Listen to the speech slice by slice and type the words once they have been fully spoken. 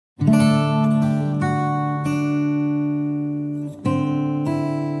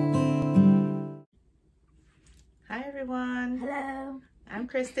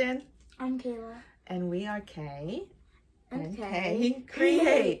Kristen. I'm Kayla. And we are Kay and Kay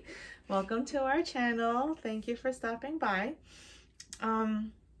Create. Welcome to our channel. Thank you for stopping by.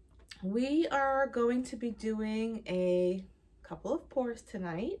 We are going to be doing a couple of pours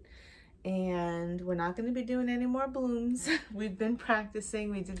tonight, and we're not going to be doing any more blooms. We've been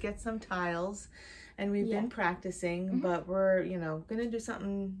practicing. We did get some tiles and we've been practicing, but we're, going to do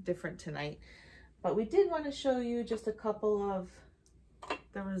something different tonight. But we did want to show you just a couple of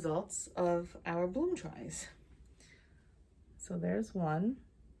the results of our bloom tries. So there's one.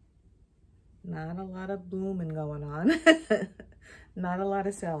 Not a lot of blooming going on. Not a lot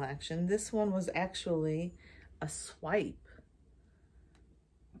of cell action. This one was actually a swipe.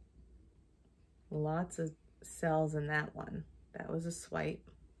 Lots of cells in that one. That was a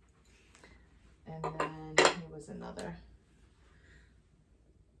swipe. And then here was another.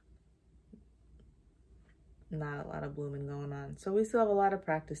 Not a lot of blooming going on. So we still have a lot of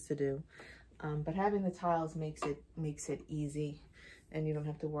practice to do. But having the tiles makes it easy, and you don't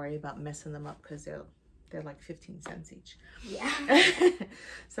have to worry about messing them up because they're like 15 cents each. Yeah.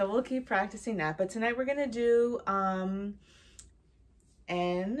 So we'll keep practicing that. But tonight we're gonna do an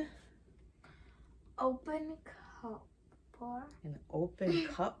open cup pour. An open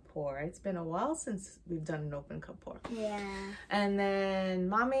cup pour. It's been a while since we've done an open cup pour. Yeah. And then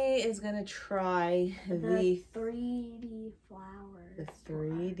Mommy is gonna try the 3D flower. The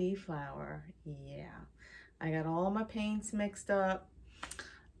 3D flower. Yeah. I got all my paints mixed up.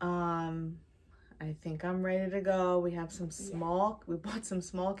 I think I'm ready to go. We have some we bought some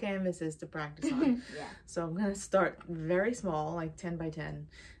small canvases to practice on. Yeah. So I'm gonna start very small, like 10 by 10,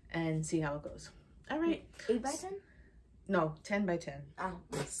 and see how it goes. All right. 8 by 10? No, 10 by 10. Oh.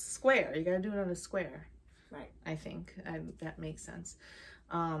 Square. You gotta do it on a square. Right. I think that makes sense.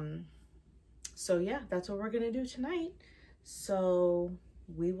 So yeah, that's what we're gonna do tonight. So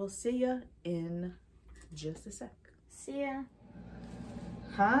we will see ya in just a sec. See ya.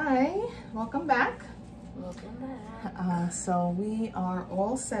 Hi, welcome back. Welcome back. So we are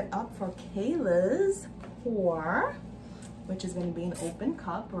all set up for Kayla's pour, which is going to be an open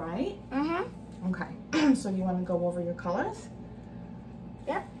cup, right? Mm-hmm. Okay. So you want to go over your colors?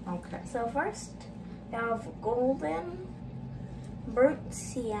 Yep. Okay. So first, we have golden burnt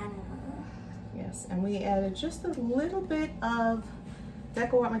sienna. Yes, and we added just a little bit of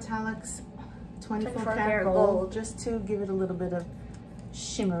Deco Art Metallics 24 karat gold just to give it a little bit of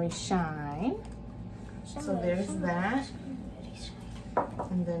shimmery shine. So there's that.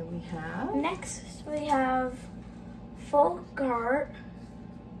 And then we have... Next, we have folk art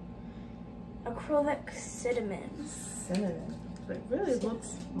acrylic cinnamon. Cinnamon. But it really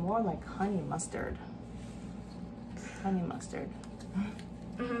looks more like honey mustard. Honey mustard.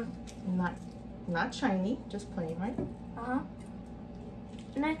 Mm-hmm. Not shiny, just plain, right? Uh-huh.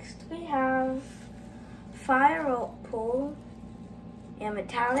 Next, we have fire oak pool and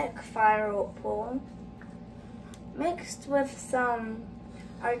metallic fire oak pool mixed with some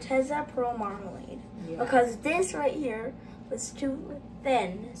Arteza Pearl Marmalade. Yeah. Because this right here was too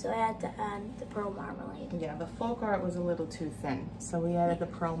thin, so I had to add the Pearl Marmalade. Yeah, the folk art was a little too thin, so we added the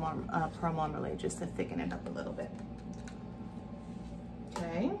Pearl Marmalade just to thicken it up a little bit.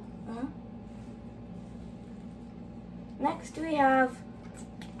 Okay. Uh-huh. Next, we have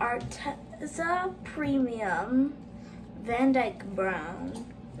Arteza Premium Van Dyke Brown.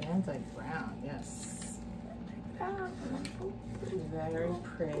 Van Dyke Brown, yes. Very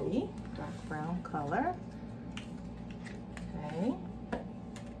pretty. Dark brown color. Okay.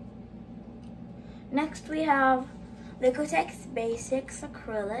 Next, we have Liquitex Basics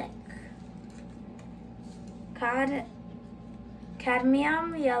Acrylic.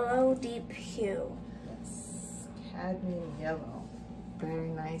 Cadmium Yellow Deep Hue. Yes, cadmium yellow. Very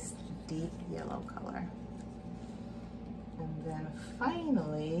nice deep yellow color. And then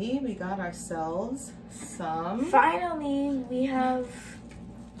finally, we got ourselves some... Finally, we have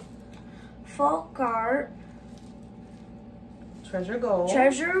folk art. Treasure Gold.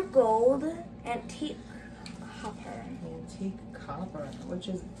 Treasure Gold Antique Copper. Antique Copper, which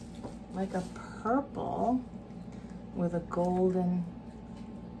is like a purple with a golden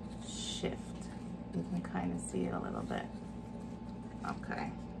shift. You can kind of see it a little bit.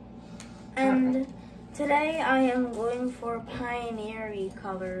 Okay. And today I am going for pioneer-y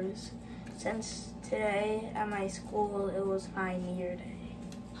colors, since today at my school it was Pioneer Day.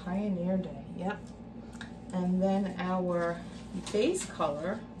 Pioneer Day, yep. And then our base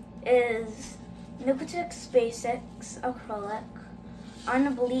color is Liquitex Basics Acrylic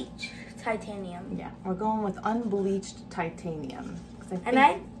Unbleached Titanium. Yeah, we're going with unbleached titanium. And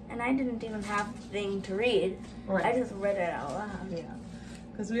I didn't even have the thing to read. Right. I just read it out loud. Yeah.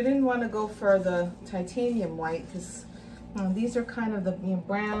 because we didn't want to go for the titanium white, because these are kind of the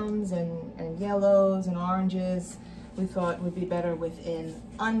browns and yellows and oranges. We thought would be better with an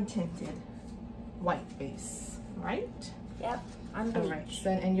untinted white base, right? Yep. All right, so,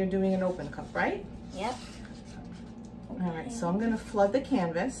 and you're doing an open cup, right? Yep. All right, so I'm gonna flood the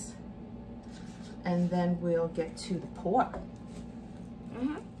canvas and then we'll get to the pour.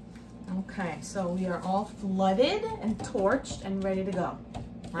 Okay, so we are all flooded and torched and ready to go,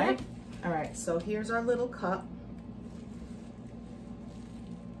 right? Yep. All right, so here's our little cup.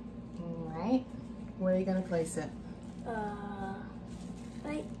 All right, where are you gonna place it?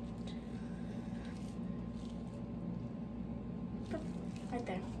 Right. Right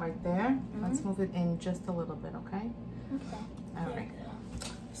there. Right there? Let's move it in just a little bit, okay? Okay. All There right. you go.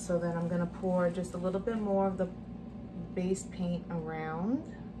 So then I'm gonna pour just a little bit more of the base paint around.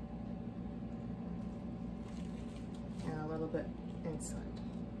 And a little bit inside.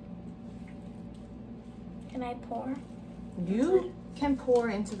 Can I pour? You can pour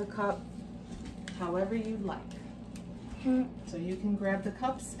into the cup however you like. Hmm. So you can grab the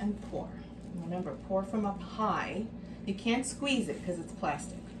cups and pour. Remember, pour from up high. You can't squeeze it because it's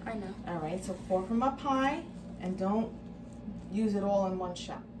plastic. I know. All right, so pour from up high and don't use it all in one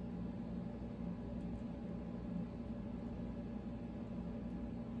shot.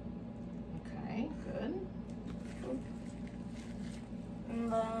 Okay, good.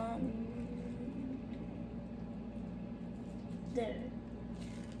 And then there.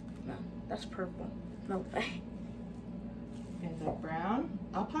 No, that's purple. No way. And the brown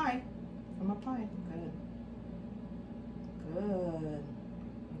up high, from up high. Good. Good.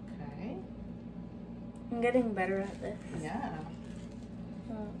 Okay. I'm getting better at this. Yeah.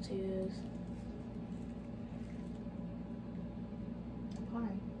 I want to use. Up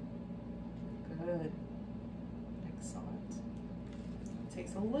high. Good. Excellent. It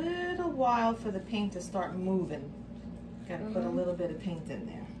takes a little while for the paint to start moving. Gotta put a little bit of paint in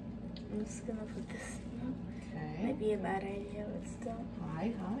there. I'm just gonna put this. Okay. Might be a bad idea, but still.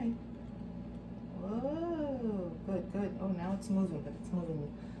 High, high. Whoa. Good, good. Oh, now it's moving, but it's moving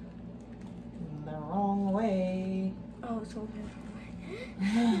the wrong way. Oh, it's moving away.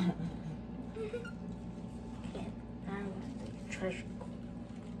 Okay, I want the treasure.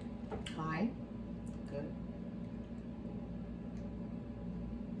 High. Good.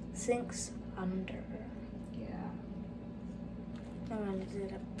 Sinks under. Yeah. I'm gonna do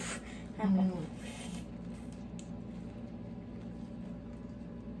that. Mm.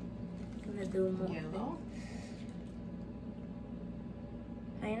 Gonna do more. Yellow.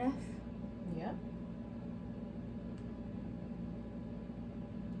 High enough? Yep.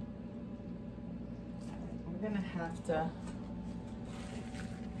 We're gonna have to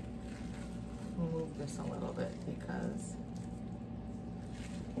move this a little bit because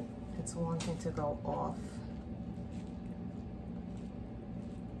it's wanting to go off.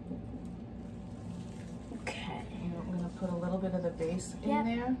 Okay. I'm gonna put a little bit of the base in Yep.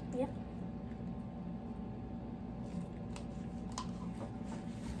 there. Yep.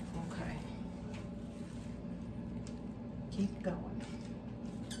 Okay. Keep going.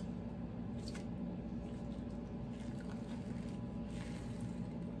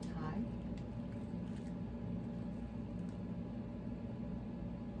 High.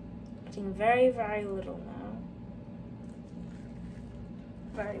 Putting very, very little now.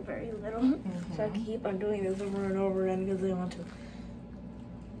 Very, very little. So I keep on doing this over and over again because I want to.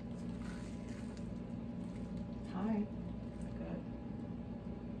 High. Good.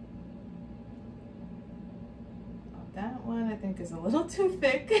 Oh, that one I think is a little too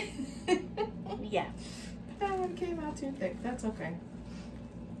thick. Yeah. That one came out too thick. That's okay.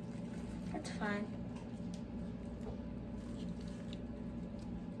 That's fine.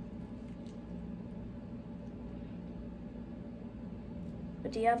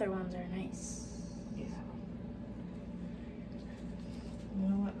 But the other ones are nice. Yeah. You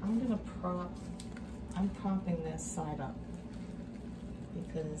know what? I'm gonna I'm propping this side up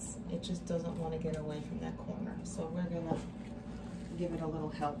because it just doesn't want to get away from that corner. So we're gonna give it a little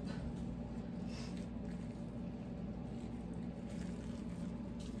help.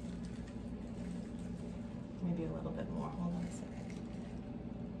 Maybe a little bit more. Hold on a second.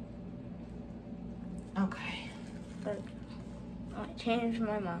 Okay. But I changed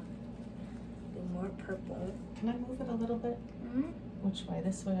my mind. Do more purple. Can I move it a little bit? Mm-hmm. Which way?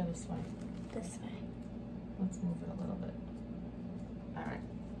 This way or this way? This way. Let's move it a little bit. All right.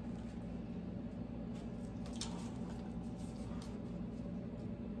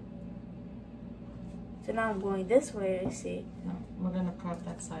 So now I'm going this way, I see. No, we're gonna prop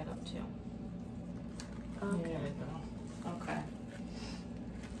that side up too. Okay. There we go. Okay.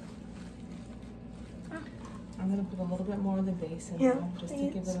 I'm gonna put a little bit more of the base in Yeah, there, just to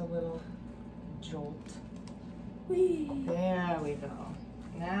give it a little jolt. Whee. There we go.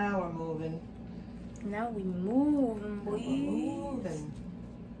 Now we're moving. Now we moving, Now we're boys. moving.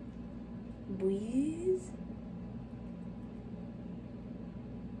 Boys.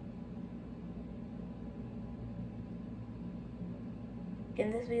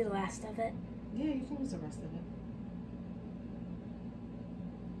 Can this be the last of it? Yeah, you can use the rest of it.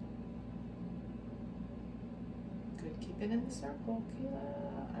 Good, keep it in the circle,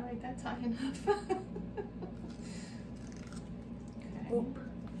 Kayla. All right, that's high enough. Okay. Oop.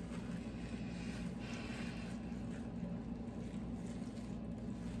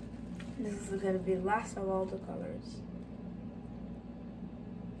 This is gonna be the last of all the colors.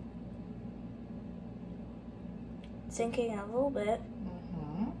 Sinking a little bit.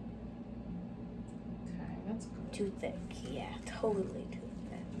 Mm-hmm. Okay, that's good. Too thick. Yeah, totally too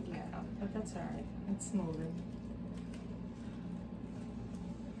thick. Yeah, but that's all right. It's moving.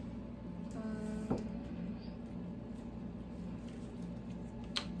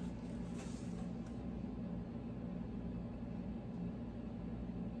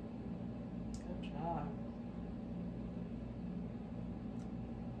 Good job.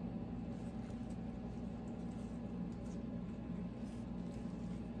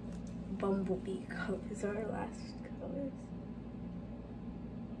 Bumblebee colors are our last colors.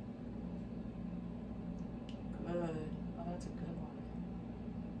 Good. Oh, that's a good one.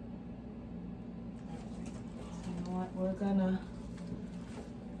 So you know what? We're gonna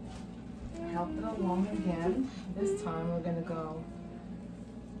help it along again. This time we're gonna go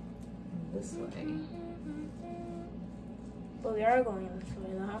this way. Well, we are going this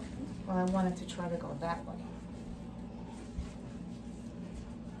way though. Well, I wanted to try to go that way.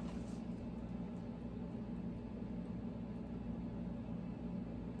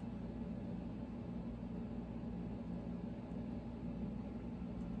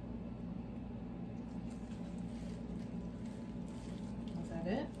 Is that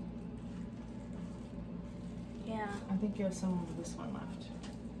it? Yeah. I think you have some of this one left.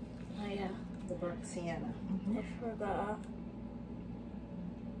 Oh yeah. The burnt sienna. I forgot.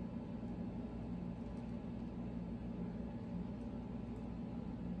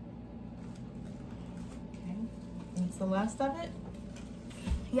 Okay. That's the last of it?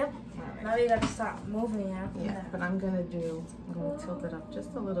 Yep. All right. Now we gotta stop moving after Yeah, that. but I'm gonna tilt it up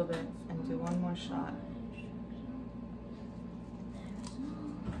just a little bit and do one more shot.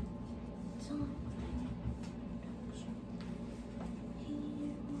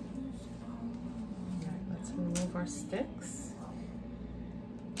 All right, let's remove our sticks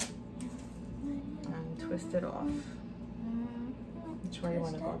and twist it off. Which way you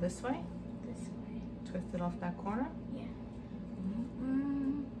want to go? This way? This way. Twist it off that corner? Yeah.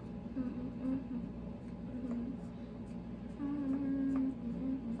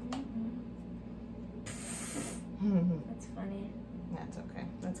 That's funny. That's okay.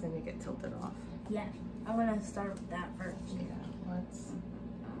 That's gonna get tilted off. Yeah. I'm gonna start with that first. Yeah, let's.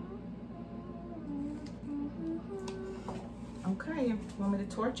 Okay, you want me to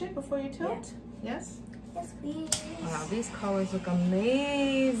torch it before you tilt? Yes? Yes, please. Wow, these colors look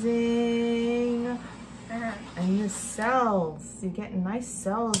amazing. And the cells, you're getting nice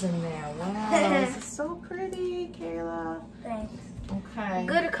cells in there. Wow, this is so pretty, Kayla. Thanks. Okay.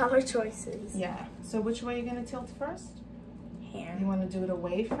 Good color choices. Yeah, so which way are you gonna tilt first? Here. You wanna do it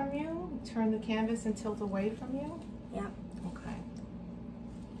away from you? Turn the canvas and tilt away from you? Yeah. Okay.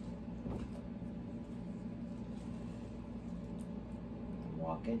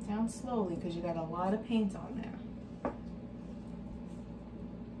 Walk it down slowly because you got a lot of paint on there. All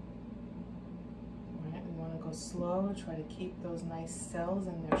right, we want to go slow, try to keep those nice cells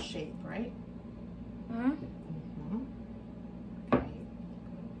in their shape, right? Mm-hmm. Mm-hmm. Okay,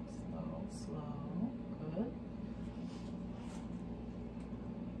 slow, slow, good.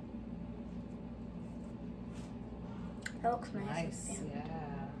 That looks nice. Nice, yeah.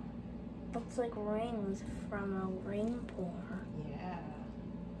 Looks like rings from a ring pour. Yeah.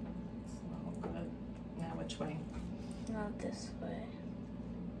 Slow, good. Now which way? Not this way.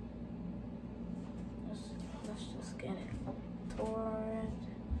 Let's just get it toward,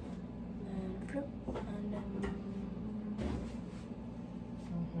 then flip, and then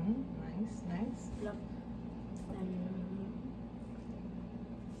Mm-hmm. Nice, nice. flip, and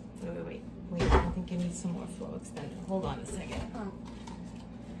Wait, I think you need some more flow extender. Hold on a second. oh.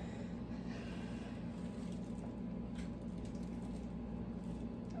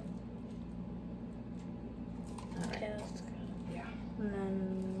 All right. Okay, that's good. Yeah. And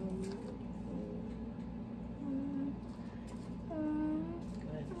then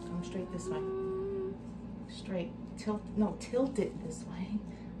Good. Come straight this way. Straight. right. Tilt it this way.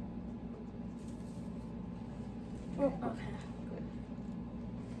 Oh, okay.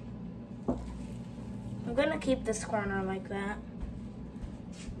 I'm gonna keep this corner like that.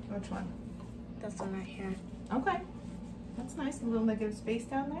 Which one? This one right here. Okay. That's nice. A little negative space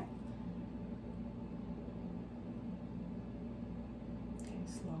down there. Okay,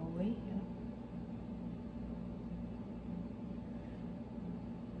 slowly. Yeah.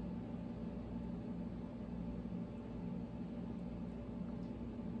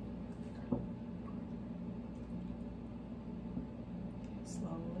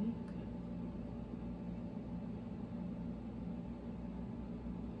 Slowly. Good.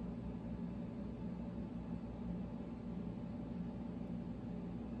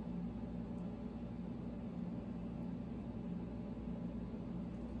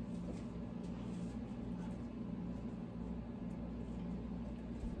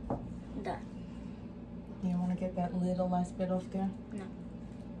 Done. You want to get that little last bit off there? No.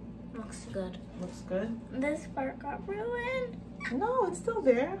 Looks good. Looks good. This part got ruined. No, it's still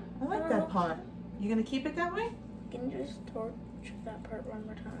there. I like that part. You gonna keep it that way? Can you just torch that part one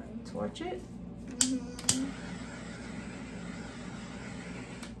more time? Torch it.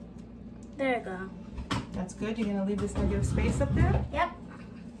 There you go. That's good. You're gonna leave this negative space up there? Yep.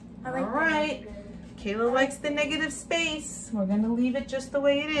 I like All right. Kayla likes the negative space. We're gonna leave it just the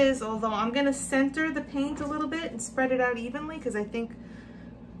way it is, although I'm gonna center the paint a little bit and spread it out evenly because I think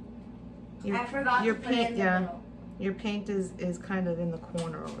I forgot your to put it in the middle. Your paint is kind of in the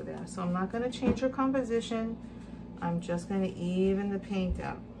corner over there. So I'm not gonna change your composition. I'm just gonna even the paint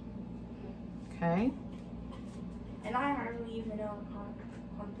out. Okay? And I hardly even know what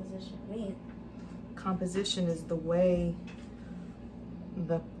composition means. Composition is the way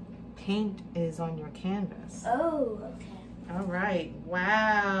the paint is on your canvas. Oh, okay. All right.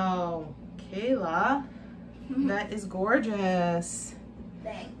 Wow. Kayla, that is gorgeous.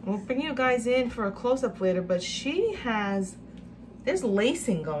 Thanks. We'll bring you guys in for a close-up later, but there's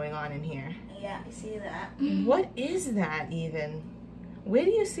lacing going on in here. Yeah, I see that. What is that even? Where do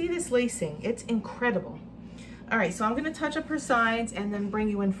you see this lacing? It's incredible. All right, so I'm gonna touch up her sides and then bring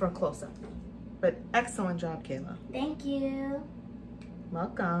you in for a close-up. But excellent job, Kayla. Thank you.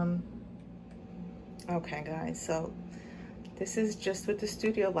 Welcome. Okay, guys, so this is just with the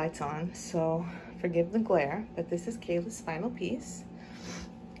studio lights on, so forgive the glare, but this is Kayla's final piece.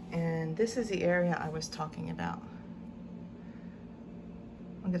 And this is the area I was talking about.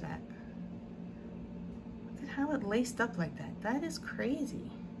 Look at that. Look at how it laced up like that. That is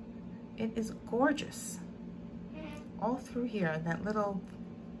crazy. It is gorgeous. All through here, that little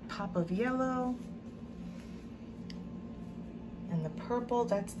pop of yellow. And the purple,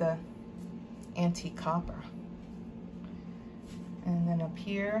 that's the antique copper. And then up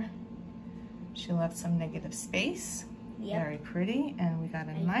here, she left some negative space. Yep. Very pretty, and we got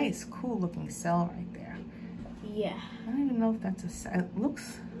a nice, cool looking cell right there. Yeah. I don't even know if that's a cell. It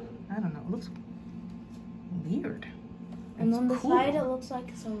looks, I don't know, it looks weird. And on the side, it looks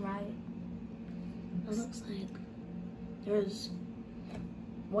like some it looks like there's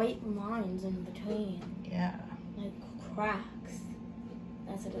white lines in between. Yeah. Like cracks.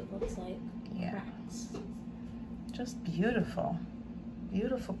 That's what it looks like. Yeah. Cracks. Just beautiful.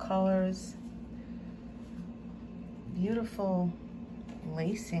 Beautiful colors. Beautiful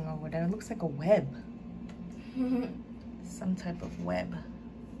lacing or whatever. It looks like a web. Some type of web.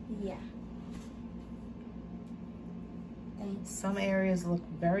 Yeah. Thanks. Some areas look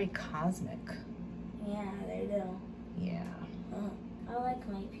very cosmic. Yeah, they do. Yeah. I like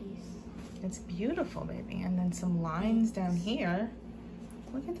my piece. It's beautiful, baby. And then some lines down here.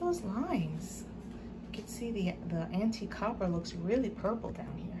 Look at those lines. You can see the antique copper looks really purple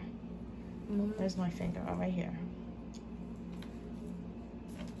down here. There's my finger, right here.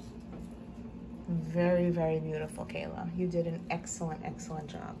 Very, very beautiful, Kayla. You did an excellent, excellent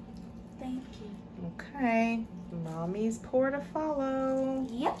job. Thank you. Okay, mommy's pour to follow.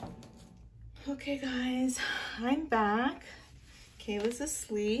 Yep. Okay, guys, I'm back. Kayla's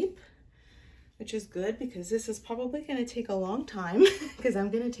asleep, which is good because this is probably going to take a long time because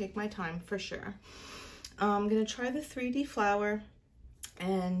I'm going to take my time for sure. I'm going to try the 3D flower,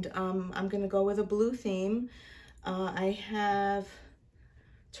 and I'm going to go with a blue theme. I have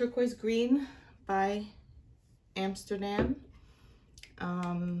turquoise green by Amsterdam,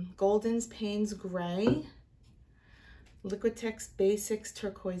 Golden's Payne's Gray, Liquitex Basics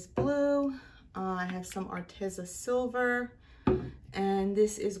Turquoise Blue. I have some Arteza Silver, and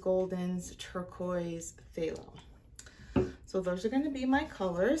this is Golden's Turquoise Phthalo. So those are going to be my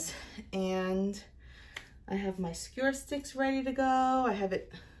colors, and I have my skewer sticks ready to go. I have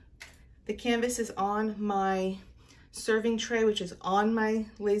The canvas is on my serving tray, which is on my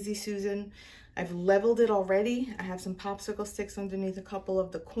Lazy Susan. I've leveled it already. I have some popsicle sticks underneath a couple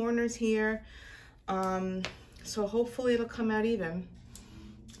of the corners here. So hopefully it'll come out even.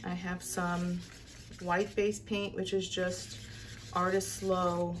 I have some white base paint, which is just Artist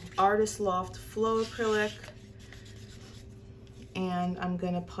Loft Flow acrylic. And I'm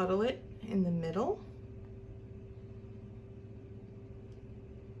gonna puddle it in the middle.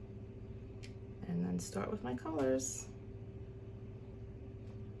 And then start with my colors.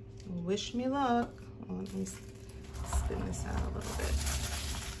 Wish me luck. Let me spin this out a little bit.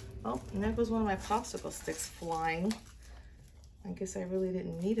 Oh, and there goes one of my popsicle sticks flying. I guess I really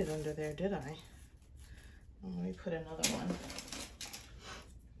didn't need it under there, did I? Oh, let me put another one.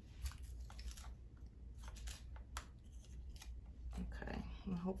 Okay,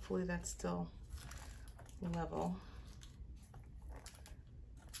 well, hopefully that's still level.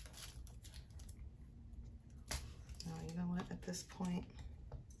 Oh, you know what, at this point,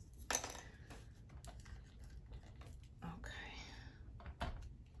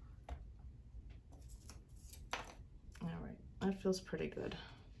 that feels pretty good.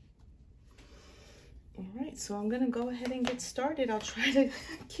 All right, so I'm gonna go ahead and get started. I'll try to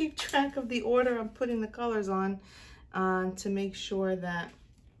keep track of the order I'm putting the colors on to make sure that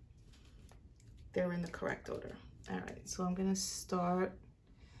they're in the correct order. All right, so I'm gonna start.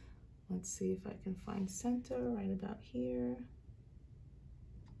 Let's see if I can find center right about here.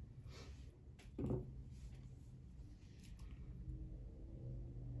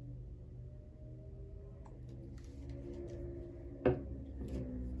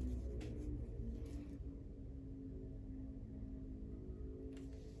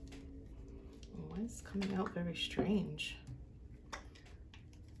 It's coming out very strange.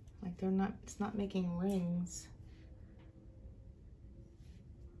 Like it's not making rings.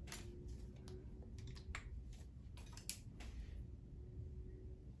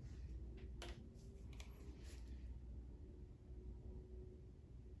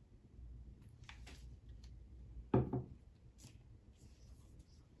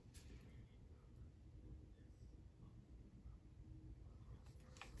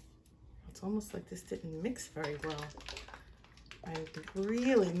 It's almost like this didn't mix very well. I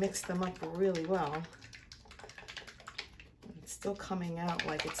really mixed them up really well. It's still coming out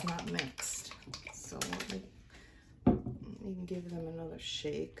like it's not mixed. So let me give them another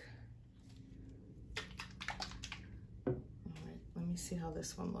shake. All right, let me see how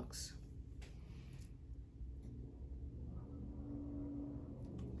this one looks.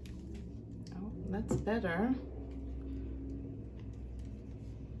 Oh, that's better.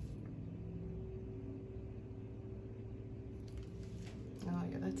 Oh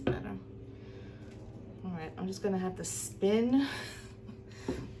yeah, that's better. All right, I'm just gonna have to spin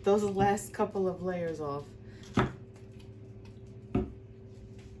those last couple of layers off. All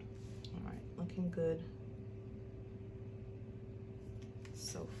right, looking good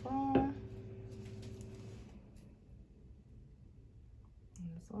so far. And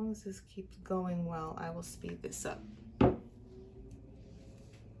as long as this keeps going well, I will speed this up.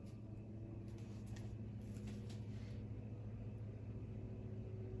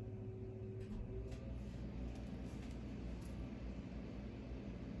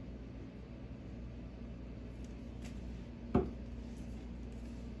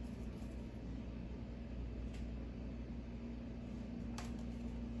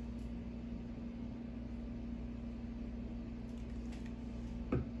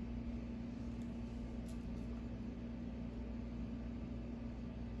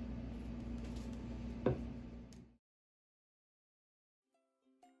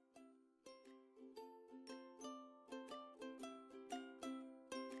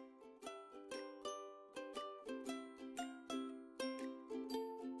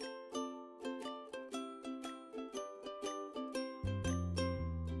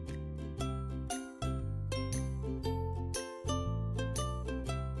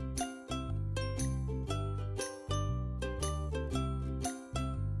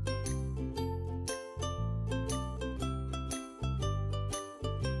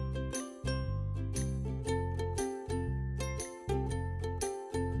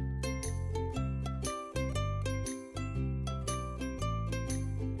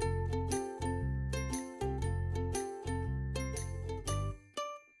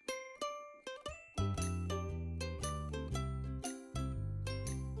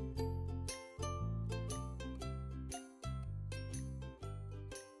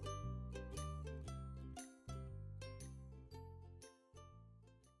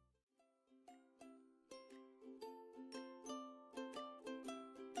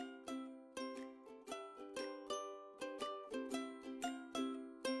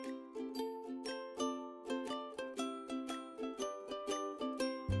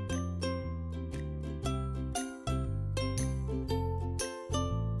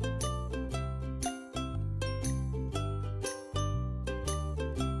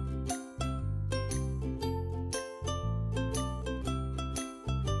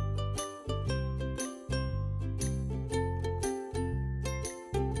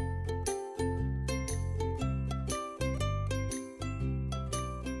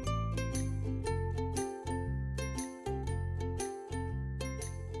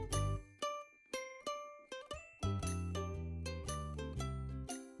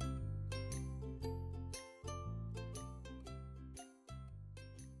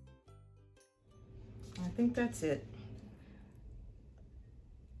 I think that's it.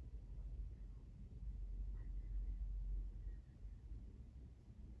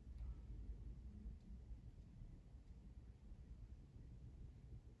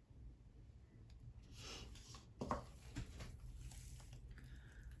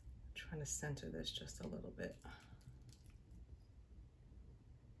 Trying to center this just a little bit.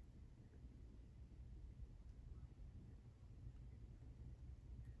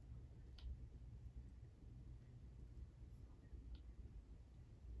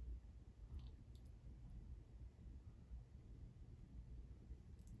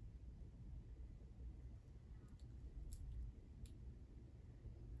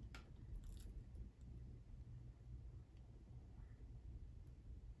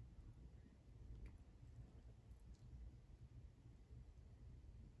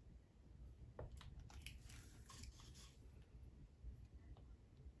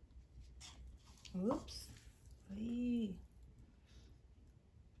 Whoops. Hey.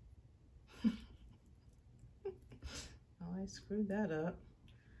 Oh, I screwed that up.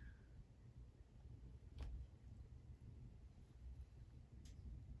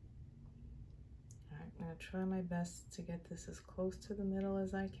 All right, I'm gonna try my best to get this as close to the middle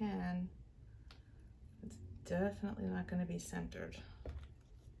as I can. It's definitely not gonna be centered.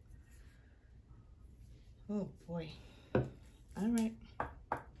 Oh boy. All right.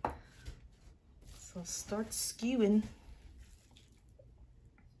 So I'll start skewing.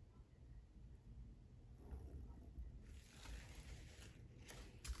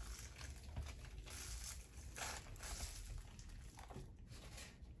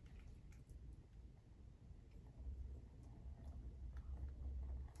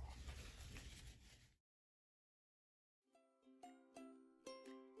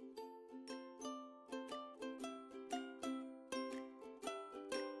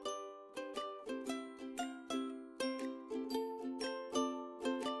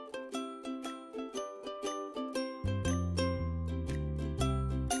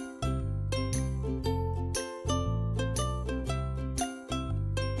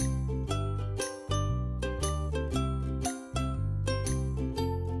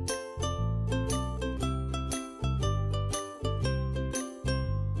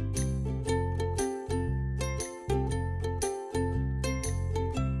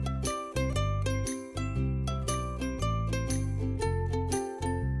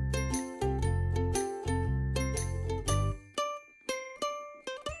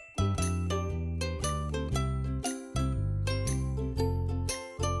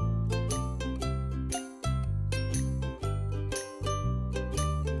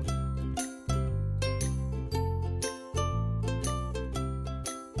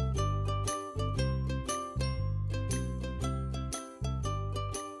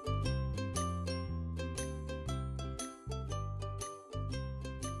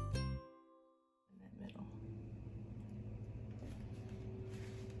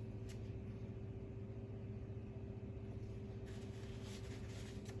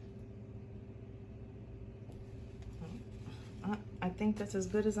 I think that's as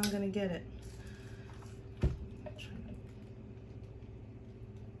good as I'm gonna get it.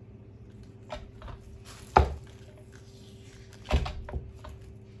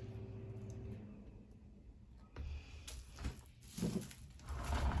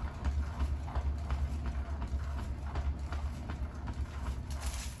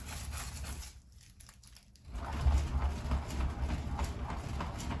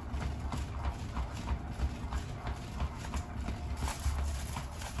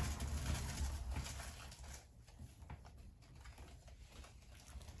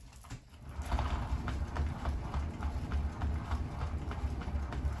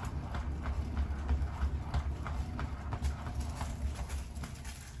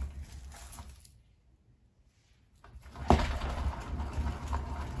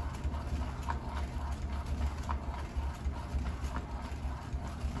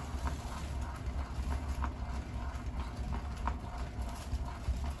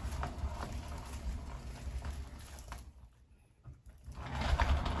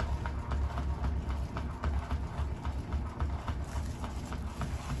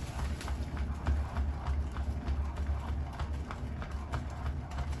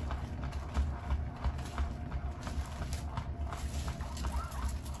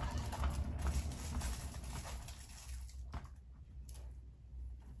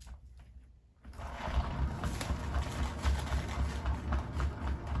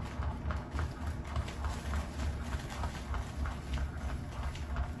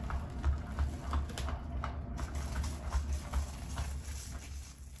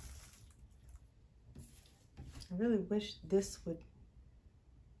 I really wish this would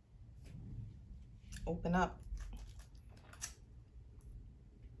open up.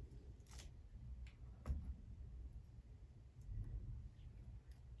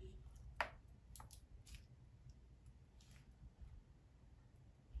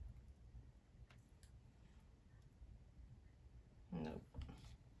 Nope.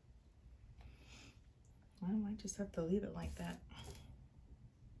 I might just have to leave it like that.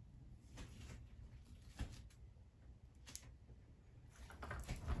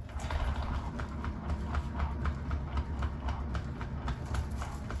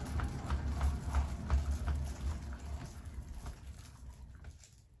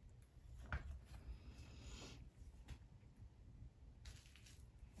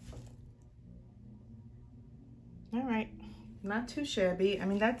 All right, not too shabby. I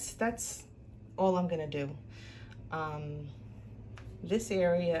mean, that's all I'm gonna do. This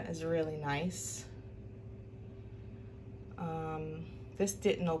area is really nice. This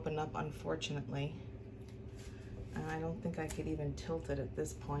didn't open up, unfortunately. And I don't think I could even tilt it at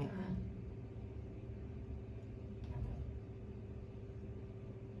this point.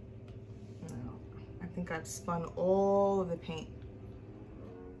 No, I think I've spun all of the paint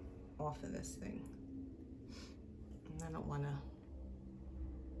off of this thing. I don't want to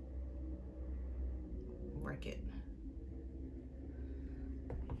wreck it,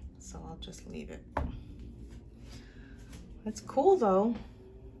 so I'll just leave it. It's cool though.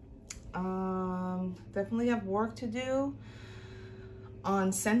 Definitely have work to do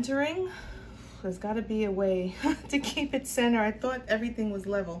on centering. There's got to be a way to keep it center. I thought everything was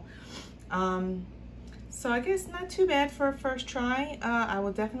level. So I guess not too bad for a first try. I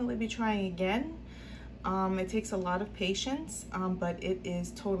will definitely be trying again. It takes a lot of patience, but it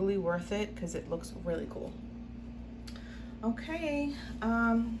is totally worth it because it looks really cool. Okay,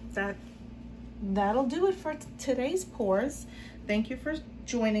 that'll do it for today's pours. Thank you for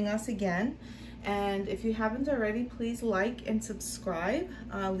joining us again. And if you haven't already, please like and subscribe.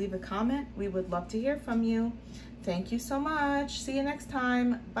 Leave a comment. We would love to hear from you. Thank you so much. See you next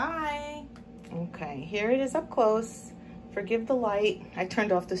time. Bye. Okay, here it is up close. Forgive the light. I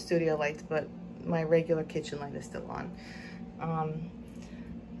turned off the studio lights, but my regular kitchen light is still on.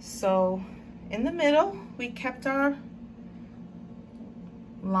 So in the middle, we kept our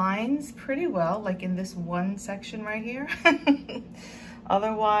lines pretty well, like in this one section right here.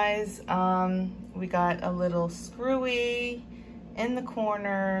 Otherwise, we got a little screwy in the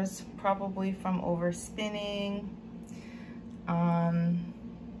corners, probably from overspinning.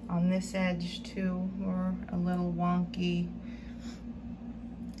 On this edge too, we're a little wonky.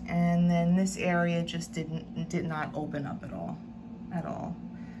 And then this area just did not open up at all.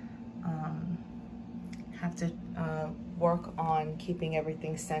 Have to work on keeping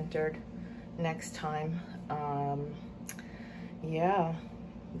everything centered next time. Yeah,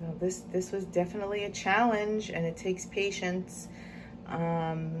 this was definitely a challenge, and it takes patience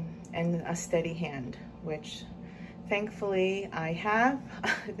and a steady hand, which thankfully I have.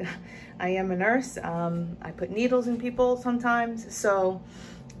 I am a nurse. I put needles in people sometimes, so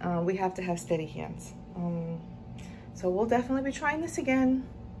we have to have steady hands. So we'll definitely be trying this again.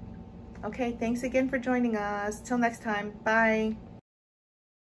 Okay, thanks again for joining us. Till next time, bye.